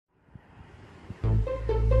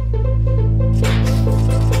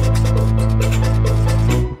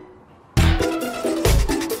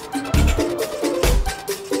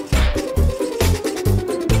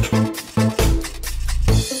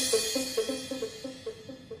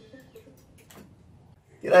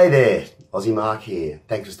G'day there, Aussie Mark here.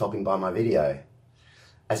 Thanks for stopping by my video.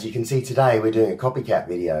 As you can see today, we're doing a copycat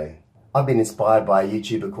video. I've been inspired by a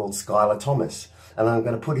YouTuber called Skyler Thomas, and I'm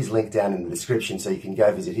going to put his link down in the description so you can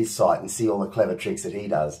go visit his site and see all the clever tricks that he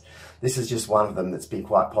does. This is just one of them that's been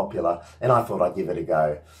quite popular, and I thought I'd give it a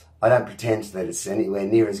go. I don't pretend that it's anywhere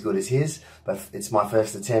near as good as his, but it's my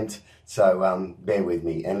first attempt, so bear with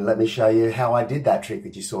me and let me show you how I did that trick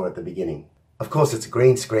that you saw at the beginning. Of course, it's a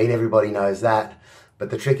green screen, everybody knows that. But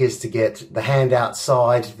the trick is to get the hand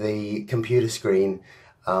outside the computer screen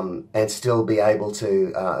and still be able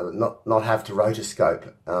to not have to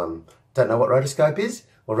rotoscope. Don't know what rotoscope is?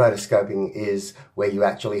 Well, rotoscoping is where you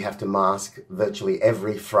actually have to mask virtually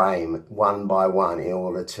every frame one by one in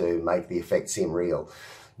order to make the effect seem real.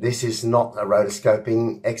 This is not a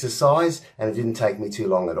rotoscoping exercise, and it didn't take me too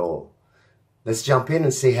long at all. Let's jump in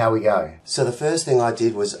and see how we go. So the first thing I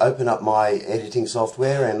did was open up my editing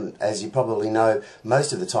software, and as you probably know,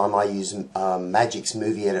 most of the time I use Magix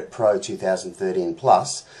Movie Edit Pro 2013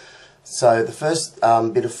 Plus. So the first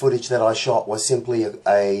bit of footage that I shot was simply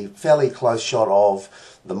a fairly close shot of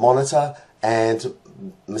the monitor and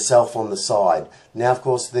myself on the side. Now, of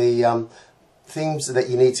course, the things that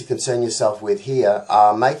you need to concern yourself with here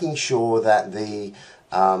are making sure that the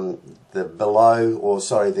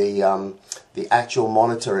actual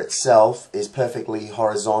monitor itself is perfectly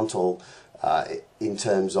horizontal in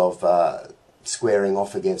terms of squaring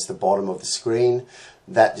off against the bottom of the screen.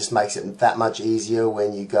 That just makes it that much easier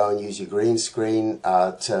when you go and use your green screen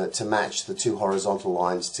to match the two horizontal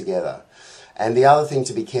lines together. And the other thing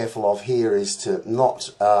to be careful of here is to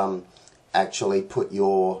not actually put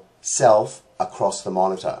yourself across the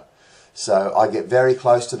monitor. So I get very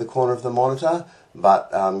close to the corner of the monitor, but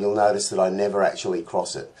you'll notice that I never actually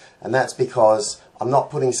cross it. And that's because I'm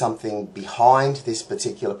not putting something behind this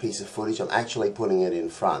particular piece of footage, I'm actually putting it in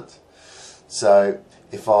front. So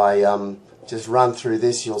if I just run through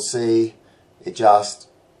this, you'll see it just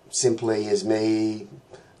simply is me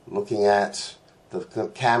looking at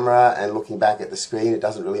the camera and looking back at the screen. It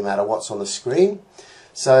doesn't really matter what's on the screen.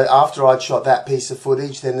 So after I'd shot that piece of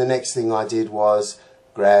footage, then the next thing I did was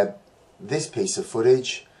grab this piece of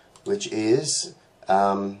footage, which is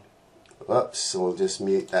whoops, we'll just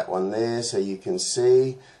mute that one there so you can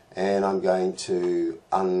see, and I'm going to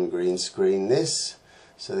ungreen screen this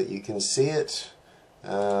so that you can see it.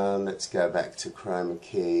 Let's go back to chroma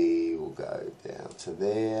key, we'll go down to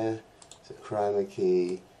there, to chroma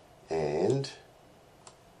key, and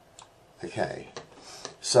okay,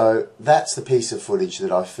 so that's the piece of footage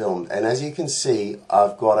that I filmed, and as you can see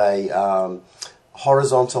I've got a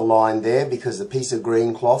horizontal line there because the piece of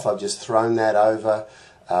green cloth, I've just thrown that over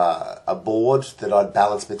a board that I'd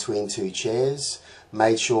balanced between two chairs,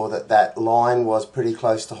 made sure that that line was pretty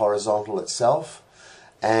close to horizontal itself,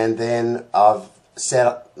 and then I've set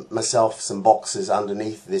up myself some boxes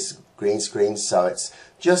underneath this green screen so it's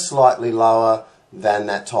just slightly lower than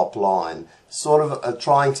that top line, sort of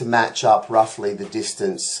trying to match up roughly the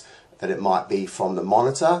distance that it might be from the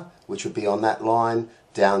monitor, which would be on that line,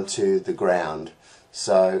 down to the ground.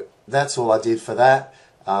 So that's all I did for that.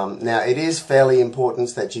 Now it is fairly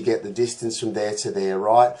important that you get the distance from there to there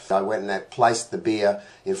right. I went and placed the beer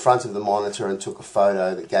in front of the monitor and took a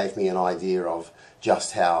photo that gave me an idea of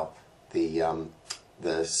just how the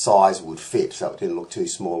size would fit, so it didn't look too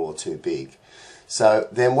small or too big. So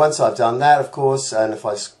then once I've done that, of course, and if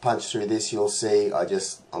I punch through this, you'll see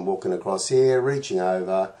I'm walking across here, reaching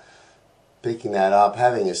over, picking that up,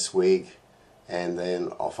 having a swig, and then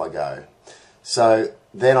off I go. So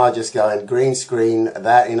then I just go and green screen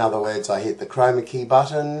that. In other words, I hit the chroma key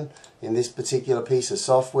button in this particular piece of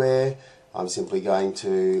software. I'm simply going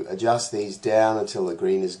to adjust these down until the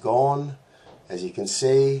green is gone, as you can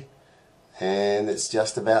see, and it's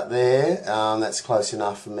just about there. That's close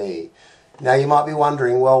enough for me. Now you might be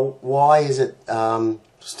wondering, well, why is it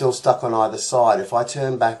still stuck on either side? If I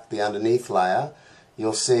turn back the underneath layer,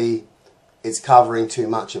 you'll see it's covering too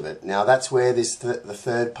much of it. Now that's where the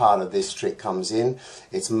third part of this trick comes in.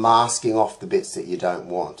 It's masking off the bits that you don't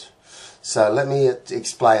want. So let me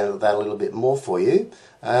explain that a little bit more for you.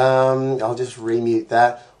 I'll just remute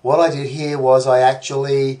that. What I did here was I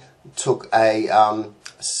actually took a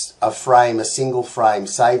single frame,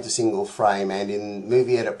 saved a single frame, and in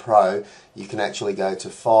Movie Edit Pro you can actually go to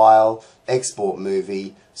File, Export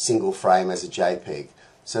Movie, Single Frame as a JPEG.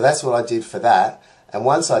 So that's what I did for that, and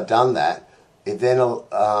once I'd done that,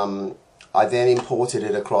 I then imported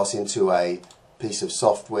it across into a piece of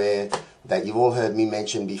software that you've all heard me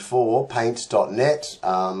mention before, paint.net,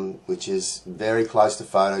 which is very close to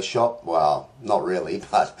Photoshop. Well, not really,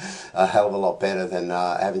 but a hell of a lot better than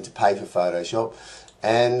having to pay for Photoshop.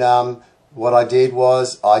 And what I did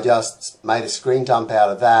was I just made a screen dump out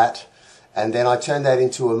of that, and then I turned that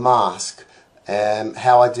into a mask. And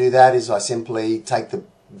how I do that is I simply take the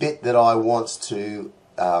bit that I want to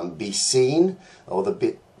be seen, or the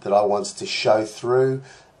bit that I want to show through.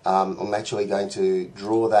 I'm actually going to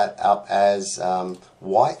draw that up as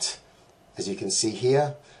white, as you can see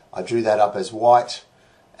here. I drew that up as white,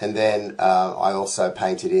 and then I also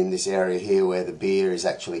painted in this area here where the beer is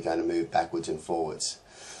actually going to move backwards and forwards.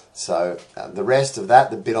 So the rest of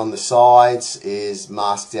that, the bit on the sides is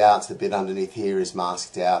masked out, the bit underneath here is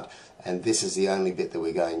masked out, and this is the only bit that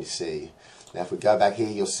we're going to see. Now if we go back here,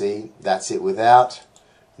 you'll see that's it without,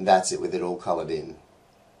 and that's it with it all coloured in.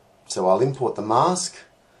 So I'll import the mask,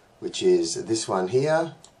 which is this one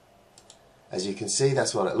here. As you can see,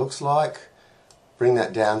 that's what it looks like. Bring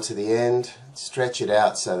that down to the end, stretch it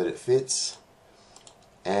out so that it fits,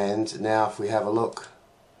 and now if we have a look,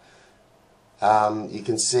 you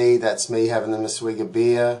can see that's me having a swig of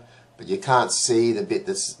beer, but you can't see the bit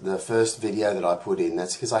that's the first video that I put in.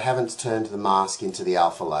 That's because I haven't turned the mask into the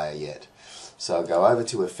alpha layer yet. So I'll go over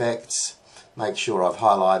to Effects, make sure I've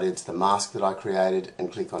highlighted the mask that I created,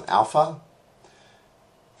 and click on Alpha.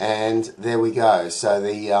 And there we go. So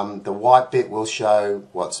the white bit will show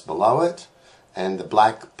what's below it, and the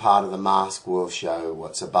black part of the mask will show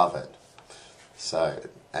what's above it. So,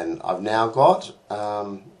 and I've now got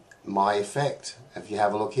my effect. If you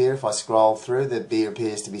have a look here, if I scroll through, the beer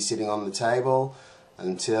appears to be sitting on the table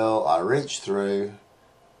until I reach through,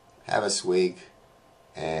 have a swig,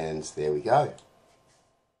 and there we go.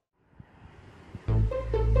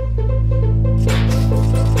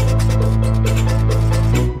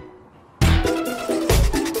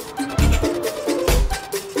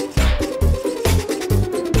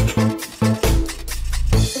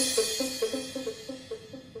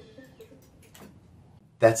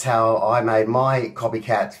 That's how I made my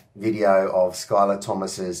copycat video of Skyler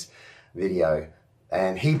Thomas's video.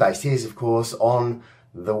 And he based his, of course, on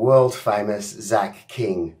the world famous Zach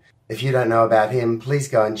King. If you don't know about him, please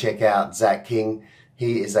go and check out Zach King.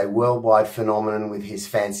 He is a worldwide phenomenon with his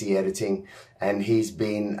fancy editing, and he's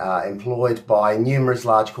been employed by numerous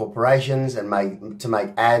large corporations and to make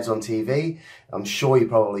ads on TV. I'm sure you've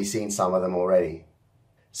probably seen some of them already.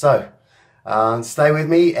 So, stay with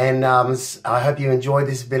me, and I hope you enjoyed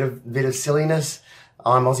this bit of silliness.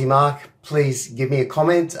 I'm Aussie Mark. Please give me a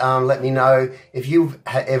comment. Let me know if you've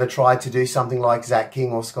ever tried to do something like Zach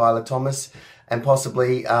King or Skyler Thomas, and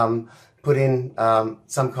possibly put in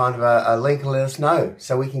some kind of a link and let us know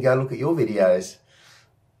so we can go look at your videos.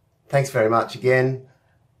 Thanks very much again.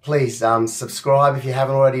 Please subscribe if you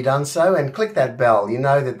haven't already done so, and click that bell. You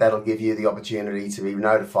know that that'll give you the opportunity to be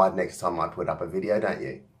notified next time I put up a video, don't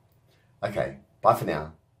you? Okay, bye for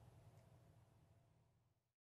now.